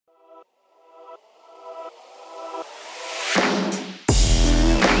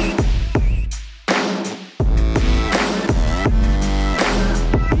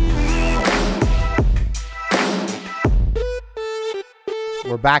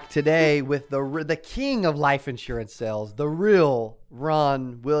back today with the king of life insurance sales, the real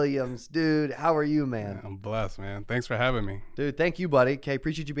Ron Williams. Dude, how are you, man? I'm blessed, man. Thanks for having me. Dude, thank you, buddy. Okay,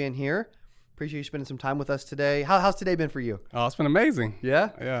 appreciate you being here. Appreciate you spending some time with us today. How's today been for you? Oh, it's been amazing. Yeah?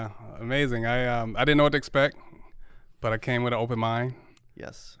 Yeah, amazing. I didn't know what to expect, but I came with an open mind.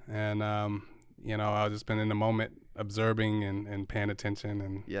 Yes. And, I've just been in the moment observing and paying attention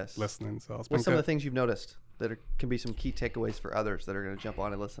and listening. So it's been What's some of the things you've noticed that can be some key takeaways for others that are going to jump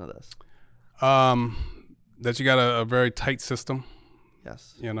on and listen to this? That you got a very tight system.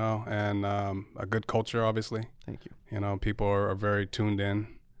 Yes. And a good culture, obviously. Thank you. People are very tuned in.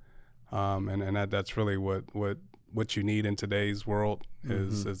 And that's really what you need in today's world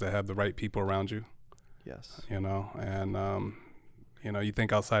is to have the right people around you. Yes. You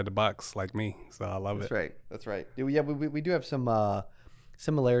think outside the box like me, so I love it. That's right. Yeah, we do have some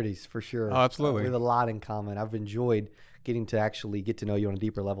similarities for sure. Oh, absolutely. We have a lot in common. I've enjoyed getting to actually get to know you on a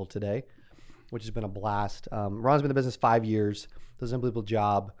deeper level today, which has been a blast. Ron's been in the business 5 years, does an unbelievable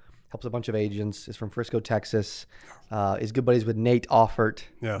job, helps a bunch of agents, is from Frisco, Texas, is good buddies with Nate Offert,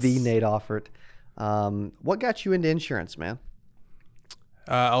 the Nate Offert. What got you into insurance, man?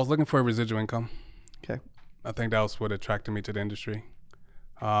 I was looking for a residual income. Okay. I think that was what attracted me to the industry.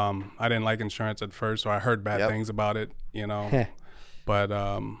 I didn't like insurance at first, so I heard bad things about it, But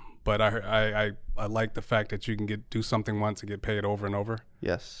I like the fact that you can do something once and get paid over and over.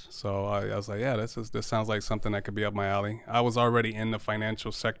 Yes. So I was like, yeah, this sounds like something that could be up my alley. I was already in the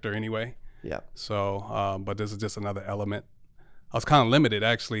financial sector anyway. Yeah. So, but this is just another element. I was kind of limited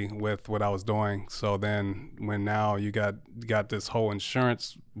actually with what I was doing. So then when now you got this whole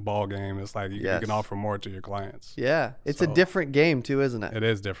insurance ball game, it's like you can offer more to your clients. Yeah. It's a different game too, isn't it? It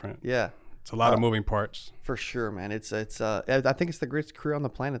is different. Yeah. It's a lot of moving parts. For sure, man. It's I think it's the greatest career on the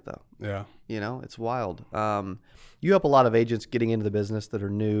planet though. Yeah. It's wild. You help a lot of agents getting into the business that are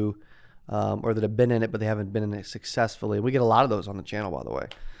new, or that have been in it, but they haven't been in it successfully. We get a lot of those on the channel, by the way.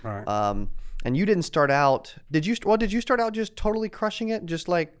 All right. And you didn't start out, did you start out just totally crushing it? Just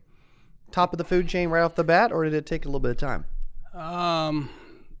like top of the food chain right off the bat, or did it take a little bit of time?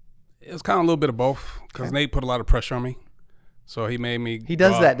 It was kind of a little bit of both because Nate put a lot of pressure on me. So he made me. He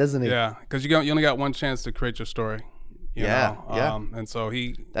does that, doesn't he? Yeah, because you only got one chance to create your story. You know? And so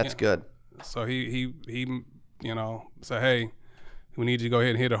he. That's good. So he said, hey, we need you to go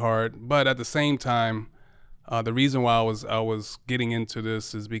ahead and hit it hard. But at the same time, the reason why I was getting into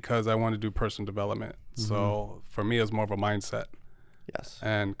this is because I wanted to do personal development. So for me, it's more of a mindset. Yes.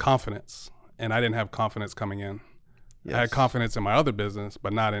 And confidence. And I didn't have confidence coming in. Yes. I had confidence in my other business,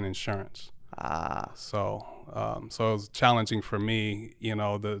 but not in insurance. So it was challenging for me,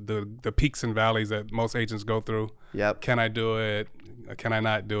 the peaks and valleys that most agents go through. Yep. Can I do it? Can I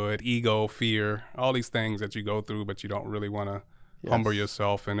not do it? Ego, fear, all these things that you go through, but you don't really want to humble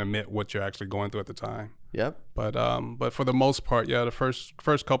yourself and admit what you're actually going through at the time. Yep. But for the most part, the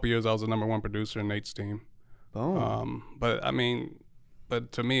first couple years, I was the #1 producer in Nate's team. Boom.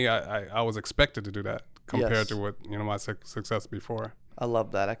 But to me, I was expected to do that compared to what my success before. I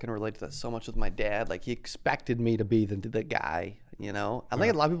love that. I can relate to that so much with my dad. Like, he expected me to be the guy, I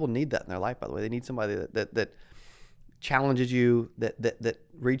think a lot of people need that in their life, by the way. They need somebody that challenges you, that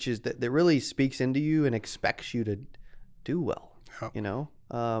reaches, that really speaks into you and expects you to do well,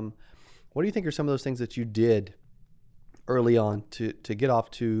 What do you think are some of those things that you did early on to get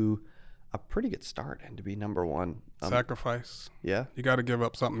off to a pretty good start and to be #1? Sacrifice. Yeah? You got to give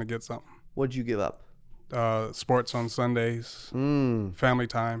up something to get something. What'd you give up? Sports on Sundays, family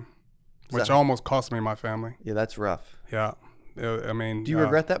time, which almost cost me my family. Yeah, that's rough. Yeah. I mean. Do you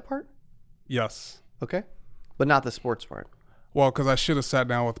regret that part? Yes. Okay. But not the sports part. Well, because I should have sat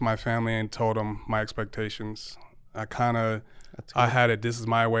down with my family and told them my expectations. I had it, this is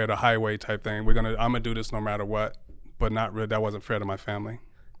my way or the highway type thing. I'm going to do this no matter what, but not really, that wasn't fair to my family.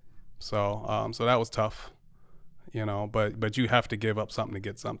 So that was tough. But you have to give up something to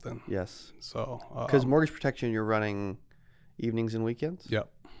get something. Yes. So because mortgage protection, you're running evenings and weekends. Yep.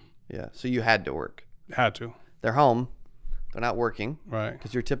 Yeah. So you had to work. Had to. They're home. They're not working. Right.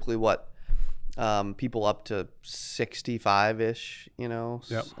 Because you're typically people up to 65-ish.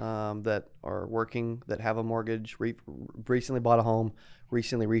 That are working, that have a mortgage, recently bought a home,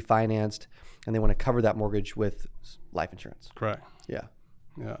 recently refinanced, and they want to cover that mortgage with life insurance. Correct. Yeah.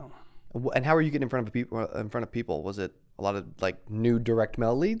 Yeah. And how are you getting in front of people? Was it a lot of like new direct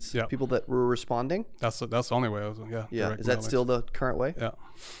mail leads? Yeah. People that were responding? That's the only way. Yeah. Is that still the current way? Yeah.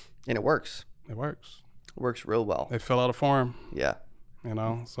 And it works. It works. It works real well. They fill out a form. Yeah.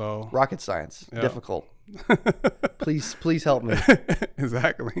 So. Rocket science. Yeah. Difficult. Please help me.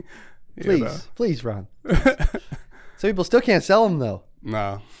 Exactly. Please, Ron. So people still can't sell them though.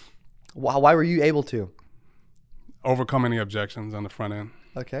 No. Why were you able to? Overcoming the objections on the front end,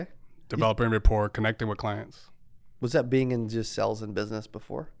 Okay. developing rapport, connecting with clients. Was that being in just sales and business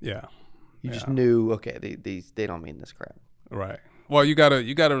before? Yeah. You just knew, okay, they don't mean this crap. Right. Well, you gotta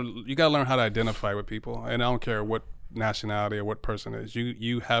learn how to identify with people, and I don't care what nationality or what person it is.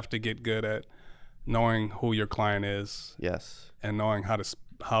 You have to get good at knowing who your client is. Yes. And knowing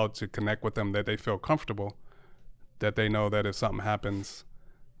how to connect with them, that they feel comfortable, that they know that if something happens,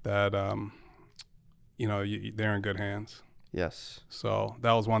 that they're in good hands. Yes. So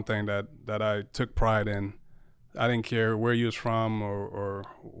that was one thing that I took pride in. I didn't care where you was from or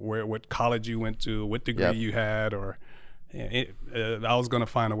what college you went to, what degree you had, or I was going to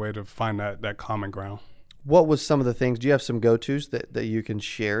find a way to find that common ground. What was some of the things? Do you have some go-tos that you can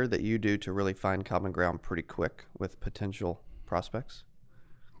share that you do to really find common ground pretty quick with potential prospects?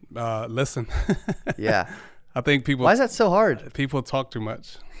 Listen. Yeah. I think people. Why is that so hard? People talk too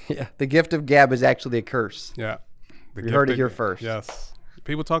much. Yeah. The gift of gab is actually a curse. Yeah. You heard it here first. Yes.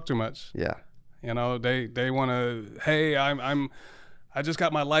 People talk too much. Yeah. You know, they want to. Hey, I just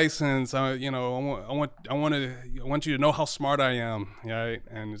got my license. I want you to know how smart I am. Right?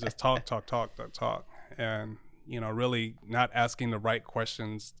 And just talk. And really not asking the right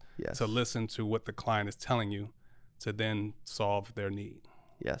questions to listen to what the client is telling you, to then solve their need.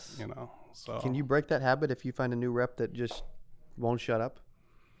 Yes. So can you break that habit if you find a new rep that just won't shut up?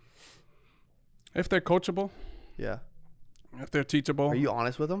 If they're coachable. Yeah. If they're teachable. Are you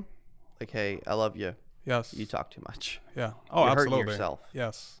honest with them? Like, hey, I love you. Yes. You talk too much. Yeah. Oh, You're absolutely. hurting yourself.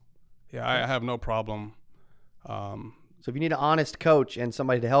 Yes. Yeah, I have no problem. So if you need an honest coach and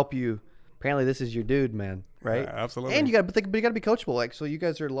somebody to help you, apparently this is your dude, man. Right? Yeah, absolutely. And you got to be coachable. Like, so you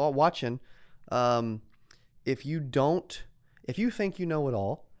guys are watching. If you think you know it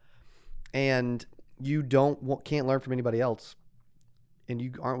all, and you can't learn from anybody else, and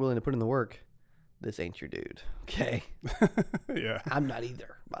you aren't willing to put in the work, this ain't your dude. Okay. Yeah. I'm not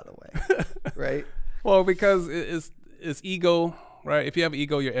either, by the way. Right? Well, because it's ego, right? If you have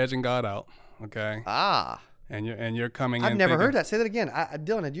ego, you're edging God out. Okay. And you're coming in. I've never heard that. Say that again.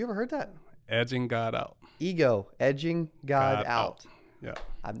 Dylan, had you ever heard that? Edging God out. Ego, edging God out. Yeah.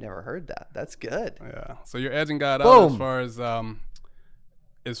 I've never heard that. That's good. Yeah. So you're edging God Boom. out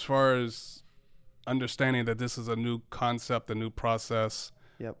as far as understanding that this is a new concept, a new process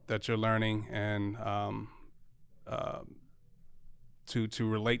that you're learning, and to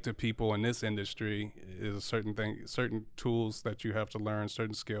relate to people in this industry is a certain tools that you have to learn,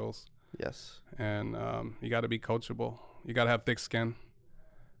 certain skills. Yes. And you got to be coachable. You got to have thick skin.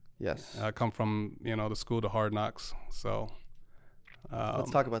 Yes. I come from the school to hard knocks, so. Let's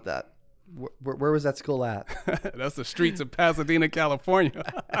talk about that. Where was that school at? That's the streets of Pasadena, California.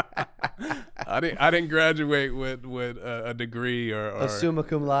 I didn't graduate with a degree or summa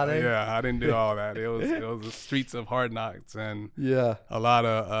cum laude. Yeah, I didn't do all that. It was the streets of hard knocks and a lot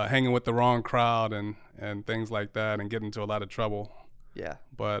of hanging with the wrong crowd and things like that, and getting into a lot of trouble. Yeah.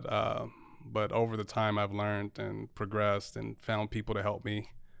 But over the time, I've learned and progressed and found people to help me.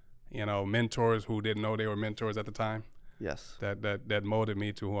 Mentors who didn't know they were mentors at the time. Yes. That molded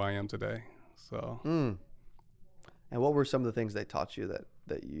me to who I am today. So. And what were some of the things they taught you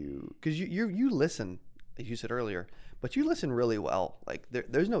that you, because you listen, as you said earlier, but you listen really well. Like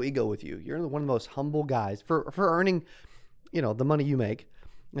there's no ego with you. You're one of the most humble guys for earning, the money you make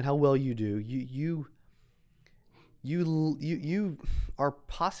and how well you do. You are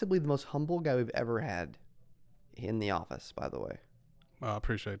possibly the most humble guy we've ever had in the office, by the way. I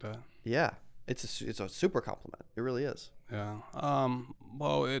appreciate that. Yeah. It's a super compliment. It really is. Yeah.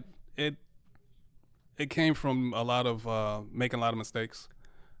 Well, it came from a lot of making a lot of mistakes.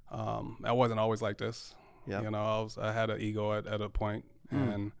 I wasn't always like this. Yeah. I had an ego at a point,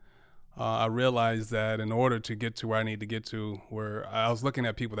 and I realized that in order to get to where I need to get to, where I was looking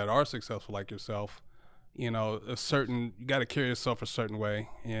at people that are successful like yourself, you got to carry yourself a certain way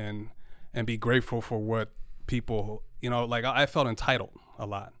and be grateful for what people, like I felt entitled a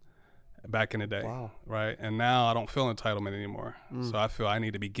lot back in the day. Wow. Right? And now I don't feel entitlement anymore. So I feel I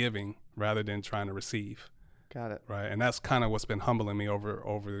need to be giving rather than trying to receive. Got it. Right? And that's kind of what's been humbling me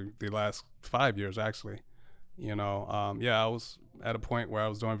over the last 5 years, actually. I was at a point where I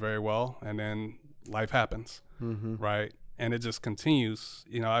was doing very well, and then life happens. Right? And it just continues.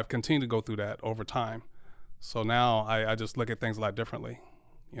 I've continued to go through that over time. So now I just look at things a lot differently,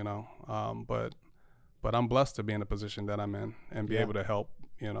 but I'm blessed to be in the position that I'm in and be able to help,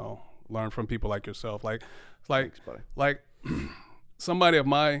 learn from people like yourself. Thanks, like somebody of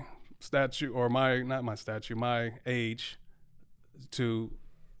my stature or my age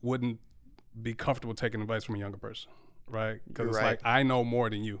wouldn't be comfortable taking advice from a younger person. right? Because You're it's right. like I know more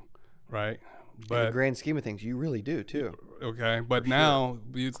than you, right? In the But grand scheme of things, you really do too. okay, but now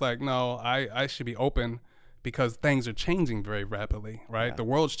it's like no, I should be open because things are changing very rapidly, right? Yeah. The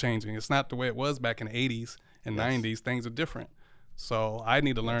world's changing. It's not the way it was back in the 80s and Yes. 90s. Things are different. So I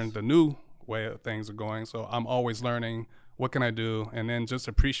need to learn the new way of things are going. So I'm always learning what can I do, and then just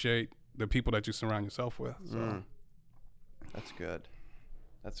appreciate the people that you surround yourself with. So. That's good.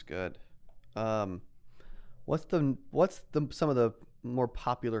 That's good. What's the some of the more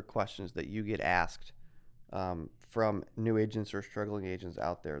popular questions that you get asked from new agents or struggling agents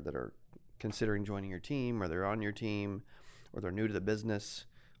out there that are considering joining your team, or they're on your team, or they're new to the business?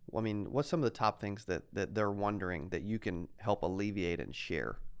 I mean, what's some of the top things that they're wondering that you can help alleviate and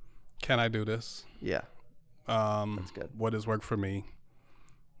share? Can I do this? Yeah, That's good. What has worked for me,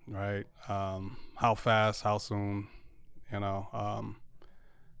 right? How fast? How soon? You know,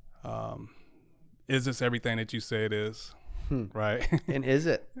 is this everything that you say it is? Right? And is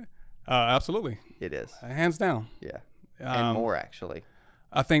it? Absolutely. It is. Hands down. Yeah, and more actually.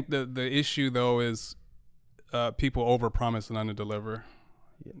 I think the issue though is people overpromise and underdeliver,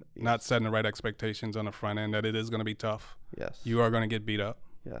 not setting the right expectations on the front end that it is going to be tough. Yes. You are going to get beat up.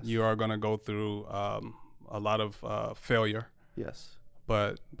 Yes. You are going to go through a lot of failure. Yes.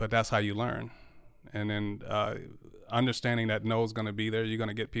 But that's how you learn. And then understanding that no is going to be there. You're going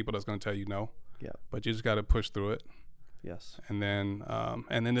to get people that's going to tell you no. Yeah. But you just got to push through it. Yes. And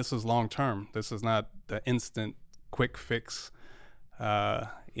then this is long term. This is not the instant quick fix. You're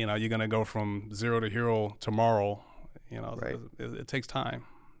going to go from zero to hero tomorrow. Right. It takes time.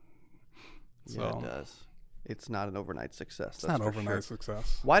 So Yeah, it does. It's not an overnight success. It's not overnight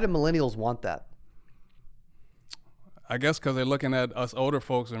success. Why do millennials want that? I guess because they're looking at us older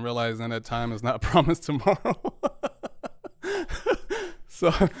folks and realizing that time is not promised tomorrow.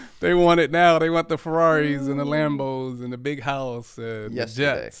 So they want it now. They want the Ferraris and the Lambos and the big house and the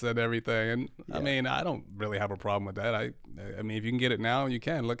jets and everything. And I mean, I don't really have a problem with that. I mean, if you can get it now, you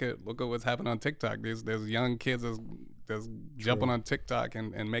can. Look at what's happening on TikTok. There's young kids that's jumping on TikTok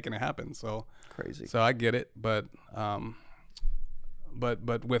and making it happen. So crazy. So I get it, but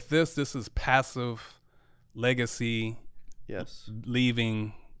with this is passive legacy. Yes.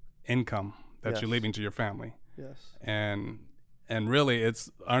 Leaving income that you're leaving to your family. Yes. And really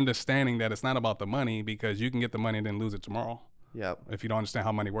it's understanding that it's not about the money, because you can get the money and then lose it tomorrow. Yep. If you don't understand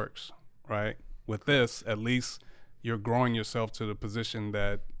how money works, right? With this, at least you're growing yourself to the position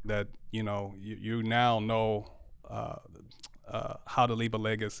that you now know how to leave a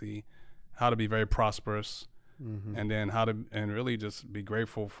legacy, how to be very prosperous, and then and really just be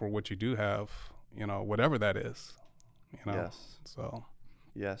grateful for what you do have, whatever that is. Yes. So.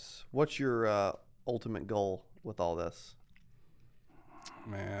 Yes. What's your ultimate goal with all this?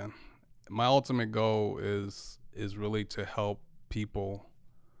 Man, my ultimate goal is really to help people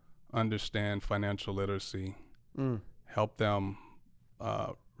understand financial literacy, help them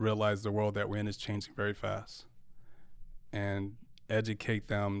realize the world that we're in is changing very fast, and educate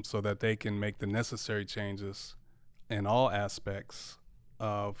them so that they can make the necessary changes in all aspects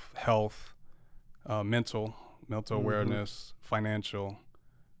of health, mental awareness, financial,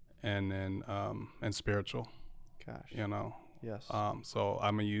 and then and spiritual. Gosh. Yes. So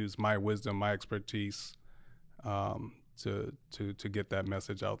I'm gonna use my wisdom, my expertise, to get that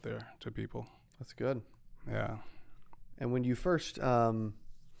message out there to people. That's good. Yeah. And when you first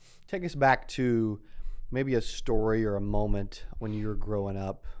take us back to maybe a story or a moment when you were growing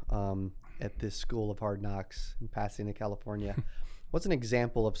up at this School of Hard Knocks in Pasadena, California, what's an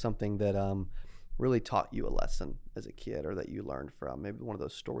example of something that really taught you a lesson as a kid, or that you learned from? Maybe one of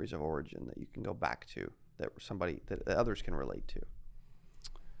those stories of origin that you can go back to, that somebody that others can relate to.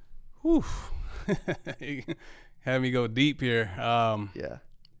 Whew. You had me go deep here. Yeah.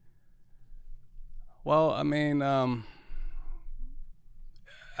 Well, I mean, I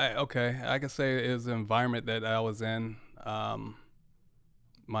can say it was the environment that I was in.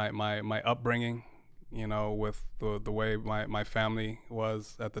 My upbringing, with the way my family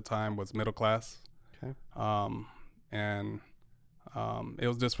was at the time was middle class. Okay. And it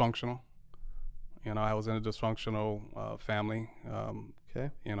was dysfunctional. I was in a dysfunctional family. Okay.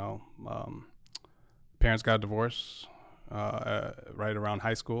 Parents got divorced right around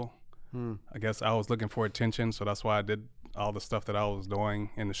high school. I guess I was looking for attention, so that's why I did all the stuff that I was doing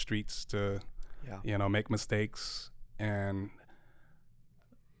in the streets to, make mistakes. And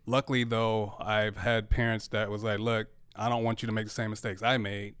luckily, though, I've had parents that was like, look, I don't want you to make the same mistakes I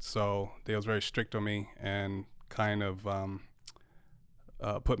made. So they was very strict on me and kind of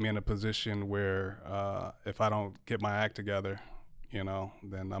put me in a position where if I don't get my act together, you know,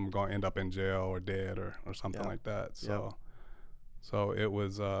 then I'm going to end up in jail or dead or something like that. So it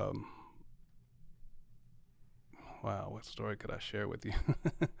was, wow, what story could I share with you?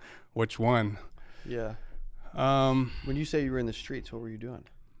 Which one? Yeah. When you say you were in the streets, what were you doing?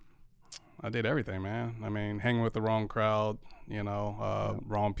 I did everything, man. I mean, hanging with the wrong crowd, you know,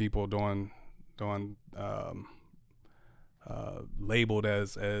 wrong people doing labeled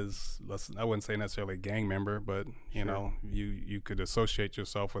as I wouldn't say necessarily a gang member, but you know, you could associate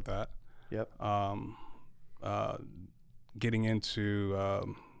yourself with that. Yep. Getting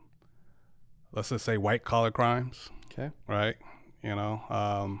into let's just say white collar crimes. Okay. Right. You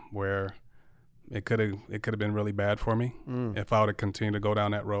know, where it could have been really bad for me if I would have continued to go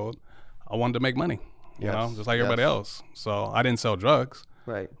down that road. I wanted to make money, you know, just like everybody else. So I didn't sell drugs.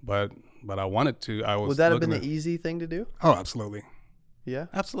 Right. But I wanted to. Would that have been the easy thing to do? Oh, absolutely. Yeah.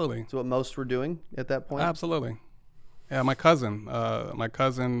 Absolutely. So what most were doing at that point? Absolutely. Yeah, my cousin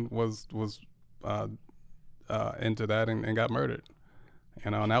was into that and got murdered.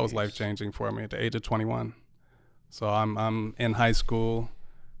 You know, and that was life changing for me at the age of 21. So I'm in high school,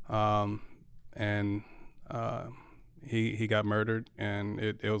 and he got murdered, and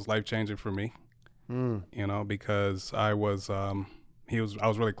it was life changing for me. You know, because I was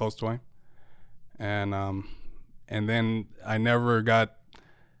really close to him, and then I never got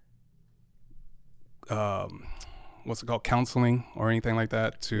what's it called, counseling or anything like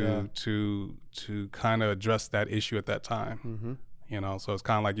that to kind of address that issue at that time. Mm-hmm. You know, so it's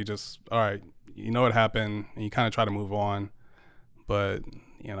kind of like you just, all right, you know what happened, and you kind of try to move on, but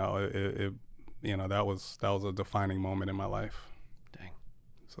you know, it you know, that was a defining moment in my life. Dang.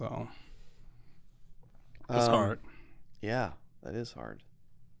 So it's hard. Yeah, that is hard.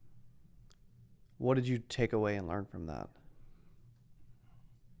 What did you take away and learn from that?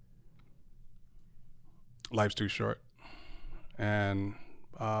 Life's too short, and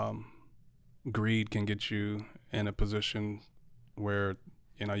greed can get you in a position where,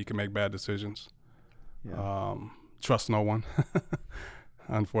 you know, you can make bad decisions. Yeah. Trust no one,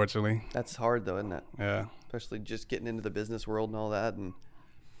 unfortunately. That's hard though, isn't it? Yeah. Especially just getting into the business world and all that, and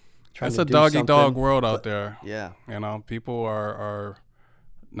trying it's to a do dog-eat-dog something, world out there. Yeah. You know, people are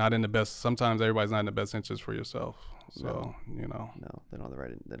not in the best. Sometimes everybody's not in the best interest for yourself. So you know. No, they don't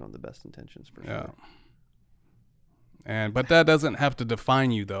have the best intentions for sure. Yeah. But that doesn't have to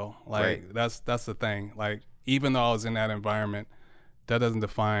define you though. Like that's the thing. Like even though I was in that environment, that doesn't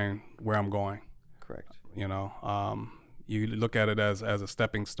define where I'm going. Correct. You know, you look at it as a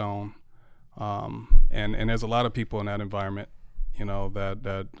stepping stone, and there's a lot of people in that environment, you know,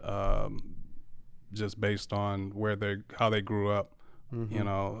 that just based on how they grew up, you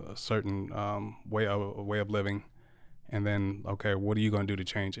know, a certain way of living, and then okay, what are you going to do to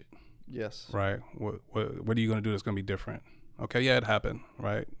change it? Yes. Right. What are you going to do that's going to be different? Okay, yeah, it happened,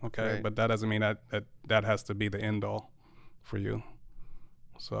 right? Okay, but that doesn't mean that has to be the end all for you.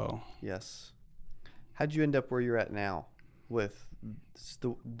 So. Yes. How'd you end up where you're at now with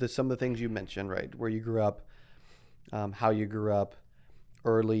some of the things you mentioned, right? Where you grew up, how you grew up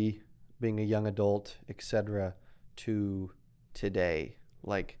early, being a young adult, etc., to today.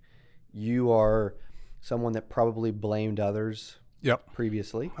 Like, you are someone that probably blamed others. Yep.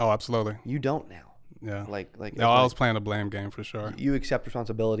 Previously. Oh, absolutely. You don't now. Yeah. Like. No, I was playing a blame game for sure. You accept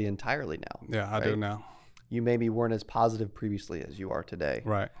responsibility entirely now. Yeah, I do now. You maybe weren't as positive previously as you are today.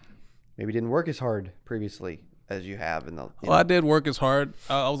 Right. Maybe didn't work as hard previously as you have in the. Well, I did work as hard.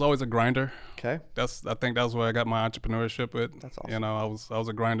 I was always a grinder. Okay. I think that's where I got my entrepreneurship with. That's awesome. You know, I was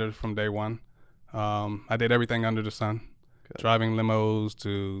a grinder from day one. I did everything under the sun. Good. Driving limos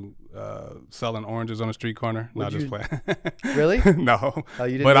to selling oranges on the street corner. Not just playing. Really? No. Oh,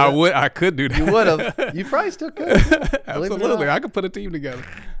 you didn't but I could do that. You would have. You probably still could. Absolutely. I could put a team together.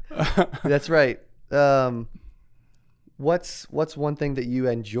 That's right. What's one thing that you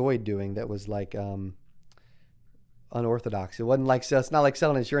enjoyed doing that was like unorthodox? It wasn't like, it's not like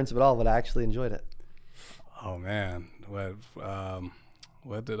selling insurance at all, but I actually enjoyed it. Oh man,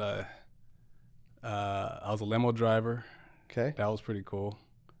 what did I was a limo driver. Okay. That was pretty cool.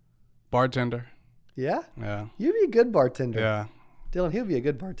 Bartender. Yeah? Yeah. You'd be a good bartender. Yeah. Dylan, he'll be a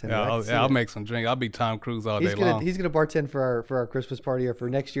good bartender. Yeah, I'll make some drink. I'll be Tom Cruise all day long. He's gonna bartend for our Christmas party or for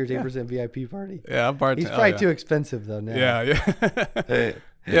next year's 8% VIP party. Yeah, I'll bartend. He's probably too expensive though now. Yeah.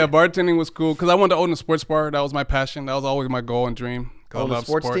 Yeah, bartending was cool because I wanted to own a sports bar. That was my passion. That was always my goal and dream. Own a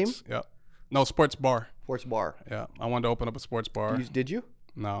sports team? Yeah. No, sports bar. Sports bar. Yeah, I wanted to open up a sports bar. Did you?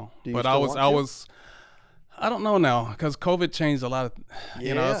 No, but I was. I don't know now because COVID changed a lot of.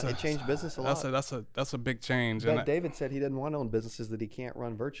 It changed business a lot. That's a big change. But David said he didn't want to own businesses that he can't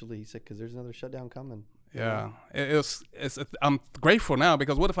run virtually. He said because there's another shutdown coming. Yeah, I'm grateful now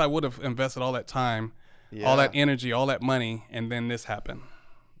because what if I would have invested all that time, all that energy, all that money, and then this happened,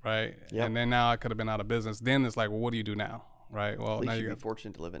 right? Yep. And then now I could have been out of business. Then it's like, well, what do you do now, right? Well, At least now you'd you be got,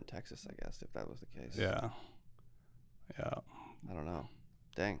 fortunate to live in Texas, I guess, if that was the case. yeah. I don't know.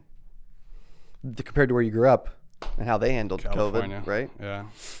 Dang. Compared to where you grew up and how they handled California, COVID, right? Yeah,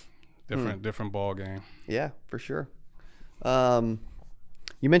 different ball game. Yeah, for sure.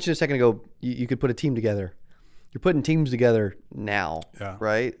 You mentioned a second ago you could put a team together. You're putting teams together now,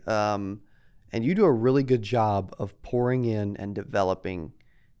 right? And you do a really good job of pouring in and developing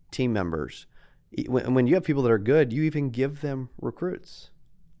team members. When you have people that are good, you even give them recruits.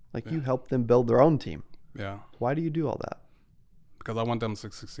 Like you help them build their own team. Yeah. Why do you do all that? Because I want them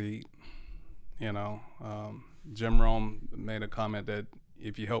to succeed. You know, Jim Rome made a comment that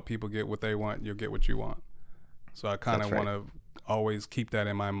if you help people get what they want, you'll get what you want. So I kind of want to always keep that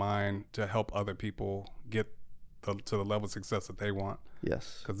in my mind to help other people get to the level of success that they want.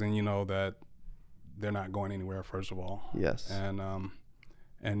 Yes. Because then you know that they're not going anywhere, first of all. Yes.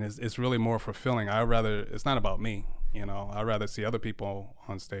 And it's really more fulfilling. It's not about me. You know, I'd rather see other people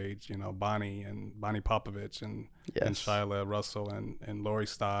on stage, you know, Bonnie Popovich and Shyla Russell and Lori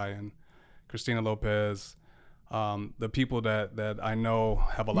Stye and Christina Lopez, the people that I know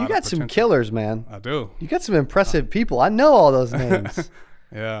have a lot of potential. You got some killers, man. I do. You got some impressive people. I know all those names.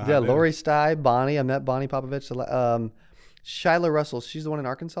 Yeah. Lori Stye, Bonnie. I met Bonnie Popovich. Shyla Russell, she's the one in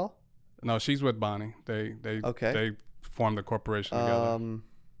Arkansas? No, she's with Bonnie. They formed the corporation together.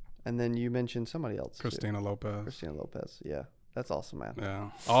 And then you mentioned somebody else. Christina Lopez. Yeah. That's awesome, man. Yeah.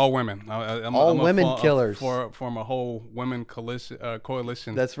 All women. I'm women killers. Form a whole women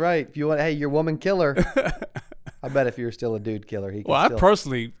coalition. That's right. If you want, hey, you're woman killer. I bet if you were still a dude killer, he could. Well, I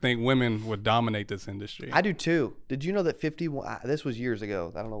personally think women would dominate this industry. I do too. Did you know that 51? This was years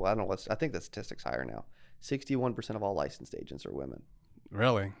ago. I don't know. I think the statistic's higher now. 61% of all licensed agents are women.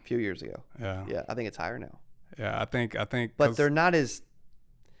 Really? A few years ago. Yeah. Yeah. I think it's higher now. Yeah. I think. But they're not as.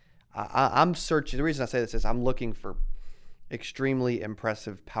 I'm searching. The reason I say this is I'm looking for extremely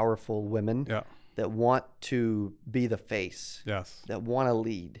impressive, powerful women that want to be the face. Yes. That want to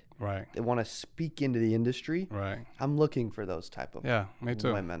lead. Right. They want to speak into the industry. Right. I'm looking for those type of me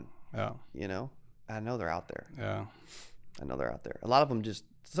too. women. Yeah. You know, I know they're out there. Yeah. I know they're out there. A lot of them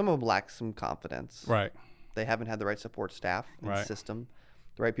some of them lack some confidence. Right. They haven't had the right support staff and system,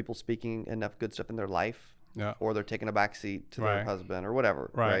 the right people speaking enough good stuff in their life. Yeah. Or they're taking a backseat to their husband or whatever.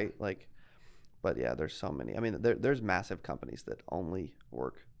 Right. Like, but yeah, there's so many. I mean, there's massive companies that only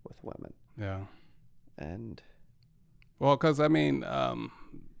work with women. Yeah. And. Well, because I mean,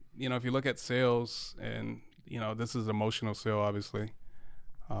 you know, if you look at sales, and you know, this is emotional sale, obviously,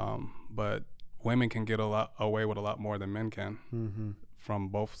 but women can get away with a lot more than men can, from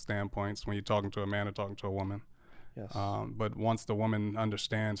both standpoints. When you're talking to a man or talking to a woman. Yes. But once the woman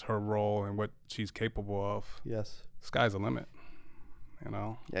understands her role and what she's capable of, sky's the limit. You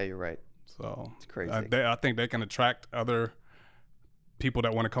know. Yeah, you're right. So it's crazy. I think they can attract other people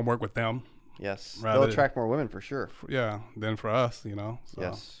that want to come work with them. Yes, they'll attract more women for sure. Than for us, you know. So.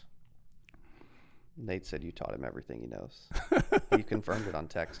 Yes. Nate said you taught him everything he knows. He confirmed it on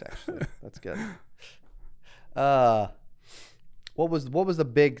text, actually. That's good. What was the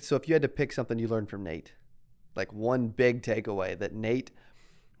big? So if you had to pick something you learned from Nate, like one big takeaway that Nate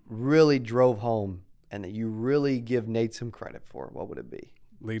really drove home and that you really give Nate some credit for, what would it be?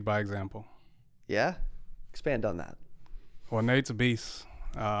 Lead by example. Yeah? Expand on that. Well, Nate's a beast.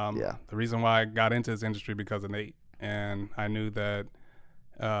 The reason why I got into this industry because of Nate. And I knew that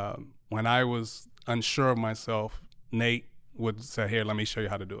when I was unsure of myself, Nate would say, here, let me show you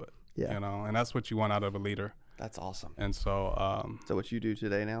how to do it. Yeah. You know, and that's what you want out of a leader. That's awesome. And so. So what you do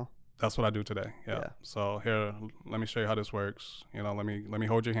today now? That's what I do today. Yeah. So here, let me show you how this works. You know, let me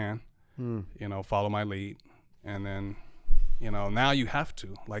hold your hand. You know, follow my lead, and then, you know, now you have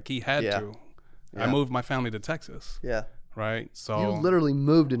to. Like he had to. Yeah. I moved my family to Texas. Yeah. Right. So you literally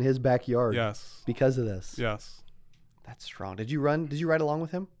moved in his backyard. Yes. Because of this. Yes. That's strong. Did you ride along with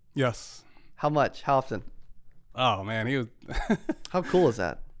him? Yes. How much? How often? Oh man, he was. How cool is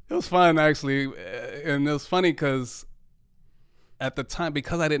that? It was fun actually, and it was funny because. At the time,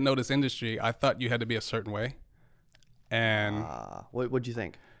 because I didn't know this industry, I thought you had to be a certain way. And what'd you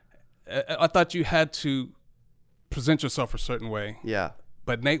think? I thought you had to present yourself a certain way. Yeah.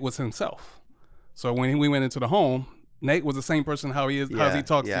 But Nate was himself. So when we went into the home, Nate was the same person how he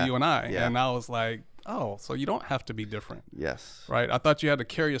talks to you and I. Yeah. And I was like, oh, so you don't have to be different. Yes. Right? I thought you had to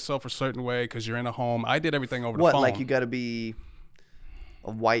carry yourself a certain way because you're in a home. I did everything over the phone. What, like you got to be a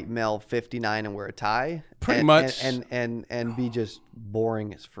white male 59 and wear a tie Pretty much. And be just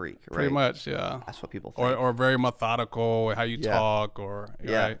boring as freak, right? Pretty much, yeah. That's what people think. Or very methodical, how you talk, or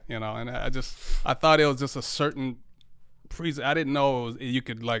right, you know. And I thought it was just a certain I didn't know you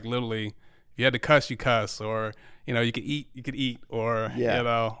could like literally, if you had to cuss, you cuss, or you know, you could eat, or you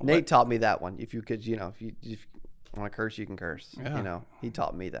know. Nate taught me that one. If you could, you know, if you want to curse, you can curse. Yeah. You know, he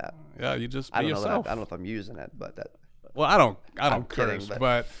taught me that. Yeah, you just be I don't yourself. know if I'm using it, but that. Well, I don't kidding, curse,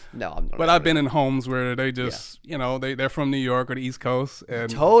 but no, I'm not. But I've been in homes where they just, you know, they're from New York or the East Coast, and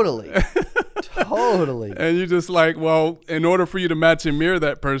totally. And you just like, well, in order for you to match and mirror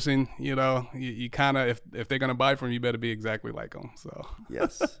that person, you know, you kind of, if they're gonna buy from you, you better be exactly like them. So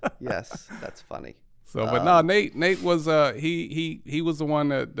yes, that's funny. So, but no, Nate was he was the one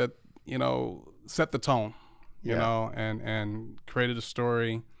that you know set the tone, you know, and created a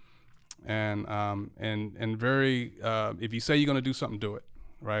story. And very if you say you're gonna do something, do it,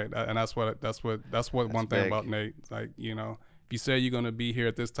 right? And that's one thing big. about Nate. Like, you know, if you say you're gonna be here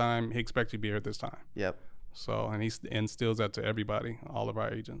at this time, he expects you to be here at this time. Yep. So, and he instills that to everybody, all of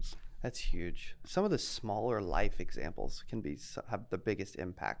our agents. That's huge. Some of the smaller life examples can have the biggest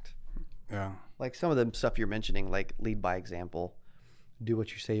impact. Yeah. Like some of the stuff you're mentioning, like lead by example, do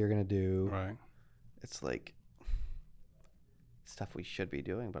what you say you're gonna do. Right. It's like stuff we should be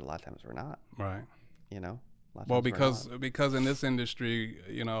doing, but a lot of times we're not. Right. You know. Well, because in this industry,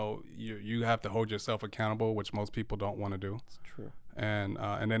 you know, you have to hold yourself accountable, which most people don't want to do. It's true. And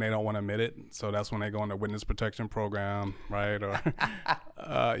then they don't want to admit it, so that's when they go in the witness protection program, right? Or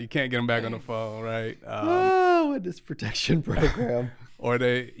you can't get them back on the phone, right? Witness protection program. Or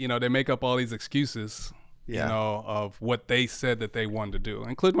they make up all these excuses, you know, of what they said that they wanted to do,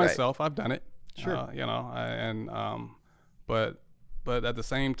 including myself. I've done it, sure. You know, but at the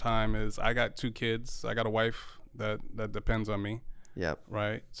same time, is I got 2 kids, I got a wife that depends on me. Yep.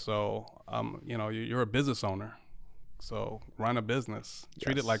 Right. So you know, you're a business owner. So run a business,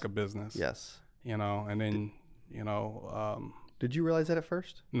 treat it like a business. Yes. You know, and then, you know. Did you realize that at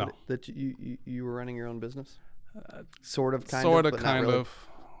first? No. That you were running your own business? Sort of, kind of. But not really.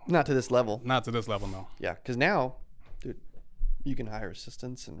 Not to this level. Not to this level, no. Yeah, because now, dude, you can hire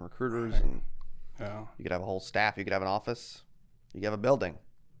assistants and recruiters, and you could have a whole staff. You could have an office. You could have a building.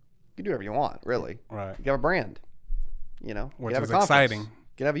 You can do whatever you want, really. Right. You could have a brand. You know, which is exciting. You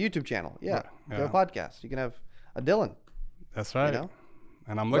could have a YouTube channel. Yeah. Right. You could have a podcast. You can have a Dylan. That's right. You know?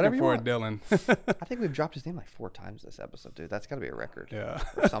 And I'm looking for a Dylan. I think we've dropped his name like 4 times this episode, dude. That's got to be a record. Yeah.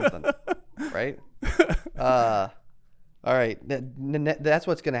 Or something. Right? All right. That's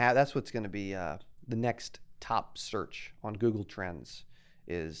what's going to happen. That's what's going to be the next top search on Google Trends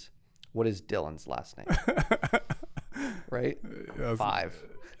is, what is Dylan's last name? Right? 5.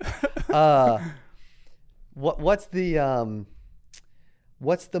 What's the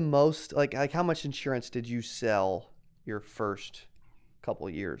most, like how much insurance did you sell your first couple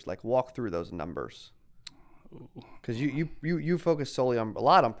of years? Like, walk through those numbers, because you focus solely on a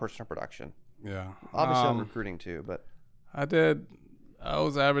lot on personal production. Yeah, obviously on recruiting too, but I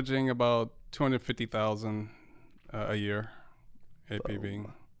was averaging about 250,000 a year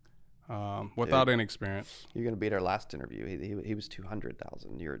APV. Without any experience. You're gonna beat our last interview. He was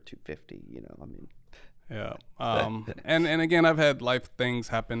 200,000. You're at 250. You know, I mean. Yeah. And again, I've had life things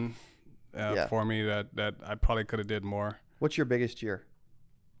happen for me that I probably could have did more. What's your biggest year?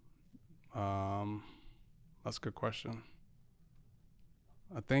 That's a good question.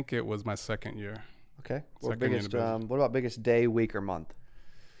 I think it was my second year. Okay. What about biggest day, week, or month?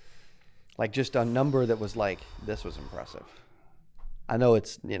 Like just a number that was like, this was impressive. I know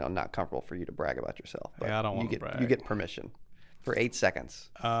it's, you know, not comfortable for you to brag about yourself, but I don't want to brag. You get permission for 8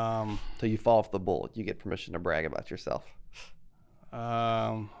 seconds till you fall off the bull. You get permission to brag about yourself.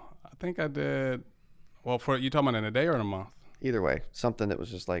 I think I did. Well, for you talking about in a day or in a month? Either way, something that was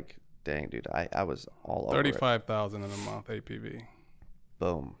just like, dang, dude, I was all over it. 35,000 in a month APV.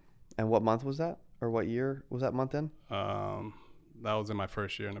 Boom. And what month was that, or what year was that month in? That was in my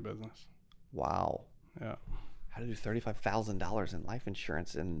first year in the business. Wow. Yeah. How to do $35,000 in life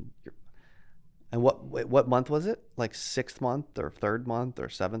insurance and what month was it? Like 6th month or 3rd month or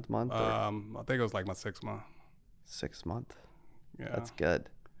 7th month? I think it was like my 6th month. 6th month. Yeah. That's good.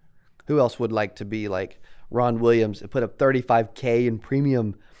 Who else would like to be like Ron Williams and put up $35K in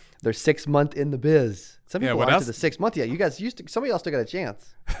premium their 6th month in the biz? Some people aren't to the 6th month yet. You guys somebody else still got a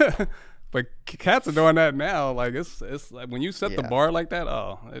chance. But cats are doing that now. Like it's like when you set the bar like that,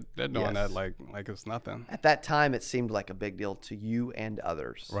 they're doing that like it's nothing. At that time, it seemed like a big deal to you and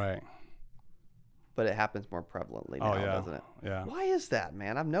others. Right. But it happens more prevalently now, doesn't it? Yeah. Why is that,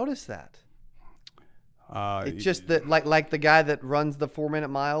 man? I've noticed that. It's just that, like the guy that runs the 4-minute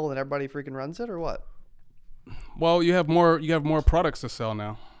mile and everybody freaking runs it, or what? Well, you have more products to sell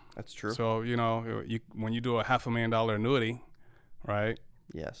now. That's true. So when you do a $500,000 annuity, right?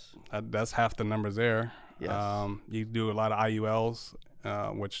 Yes. That's half the numbers there. Yes. You do a lot of IULs,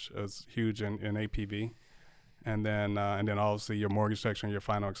 which is huge in APV, and then obviously your mortgage section, your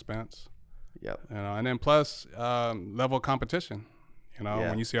final expense. Yep. And then plus level of competition. Yeah.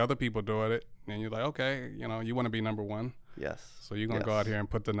 When you see other people doing it, and you're like, okay, you want to be number one. Yes. So you're gonna go out here and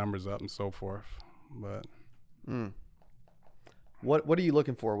put the numbers up and so forth. But what are you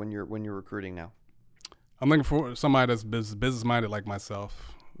looking for when you're recruiting now? I'm looking for somebody that's business minded like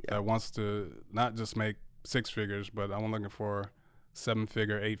myself, Yeah. that wants to not just make 6 figures, but I'm looking for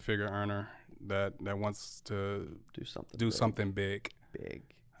 7-figure, 8-figure earner that wants to do something big. Big.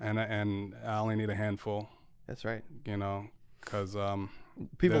 And I only need a handful. That's right. Because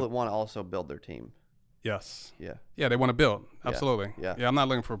people that want to also build their team. Yes. Yeah. Yeah, they want to build. Absolutely. Yeah. I'm not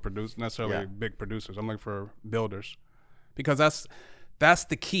looking for necessarily big producers. I'm looking for builders, because that's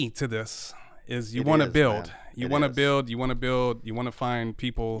the key to this. Is you want to build. Man. You want to build. You want to build. You want to find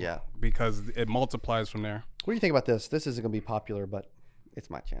people. Yeah. Because it multiplies from there. What do you think about this? This isn't going to be popular, but it's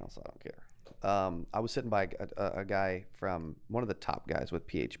my channel, so I don't care. I was sitting by a guy from one of the top guys with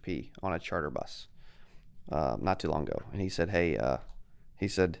PHP on a charter bus not too long ago, and he said, "Hey," he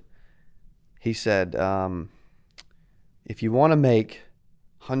said, if you want to make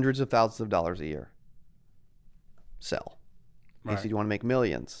hundreds of thousands of dollars a year, sell. Right. He said, you want to make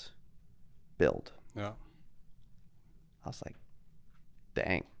millions, build. Yeah. I was like,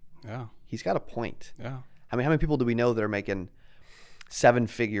 dang. Yeah. He's got a point. Yeah. I mean, how many people do we know that are making 7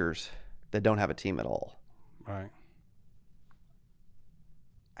 figures that don't have a team at all? Right.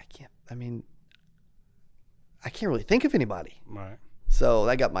 I can't really think of anybody. Right. So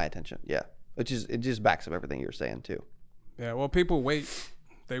that got my attention. Yeah. It just backs up everything you're saying too. Yeah. Well, people wait.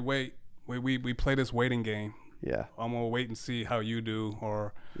 They wait. We play this waiting game. Yeah. I'm gonna wait and see how you do,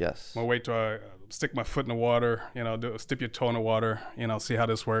 or yes. I'm gonna wait till I stick my foot in the water. Stick your toe in the water. See how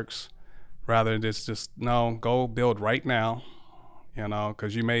this works. Rather than just no, go build right now.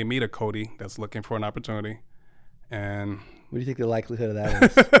 Because you may meet a Cody that's looking for an opportunity, and what do you think the likelihood of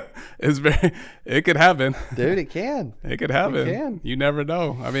that is? It could happen. Dude, it can. It could happen. It can. You never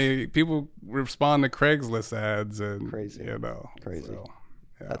know. I mean, people respond to Craigslist ads and crazy. Crazy. So,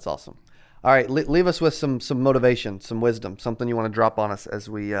 yeah. That's awesome. All right, leave us with some motivation, some wisdom, something you want to drop on us as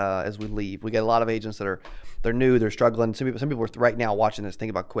we leave. We get a lot of agents they're new, they're struggling. Some people are right now watching this thinking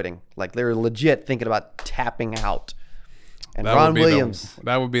about quitting. Like they're legit thinking about tapping out. And Ron Williams.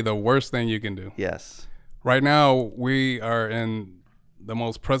 That would be the worst thing you can do. Yes. Right now, we are in the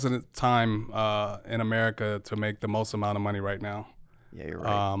most present time in America to make the most amount of money right now. Yeah, you're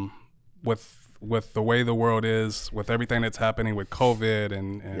right. With the way the world is, with everything that's happening with COVID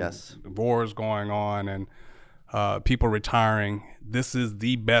and yes. wars going on and people retiring, this is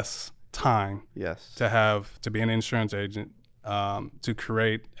the best time yes. to be an insurance agent, to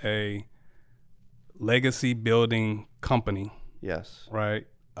create a legacy building company. Yes. Right.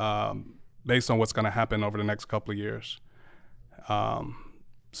 Based on what's going to happen over the next couple of years.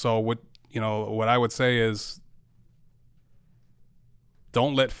 So what I would say is,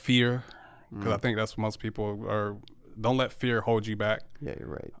 don't let fear, because I think that's what most people are, don't let fear hold you back. Yeah, you're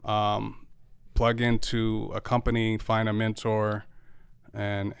right. Plug into a company, find a mentor,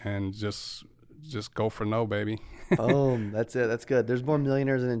 and just go for no, baby. Boom. That's it. That's good. There's more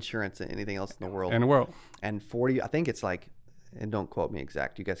millionaires in insurance than anything else in the world. And 40, I think it's like, and don't quote me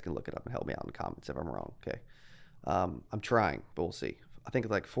exact. You guys can look it up and help me out in the comments if I'm wrong. Okay. I'm trying, but we'll see. I think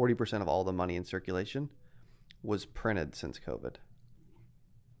like 40% of all the money in circulation was printed since COVID.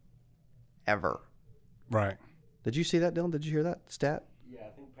 Ever. Right. Did you see that, Dylan? Did you hear that stat? Yeah, I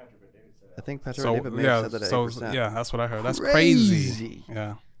think Patrick Bet-David said that. I think Patrick Bet-David may have said that at 8%. Yeah, that's what I heard. That's crazy.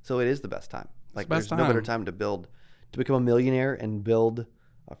 Yeah. So it is the best time. Like there's no time. better time to become a millionaire and build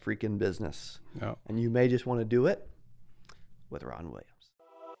a freaking business. Yeah. And you may just want to do it with Ron Williams.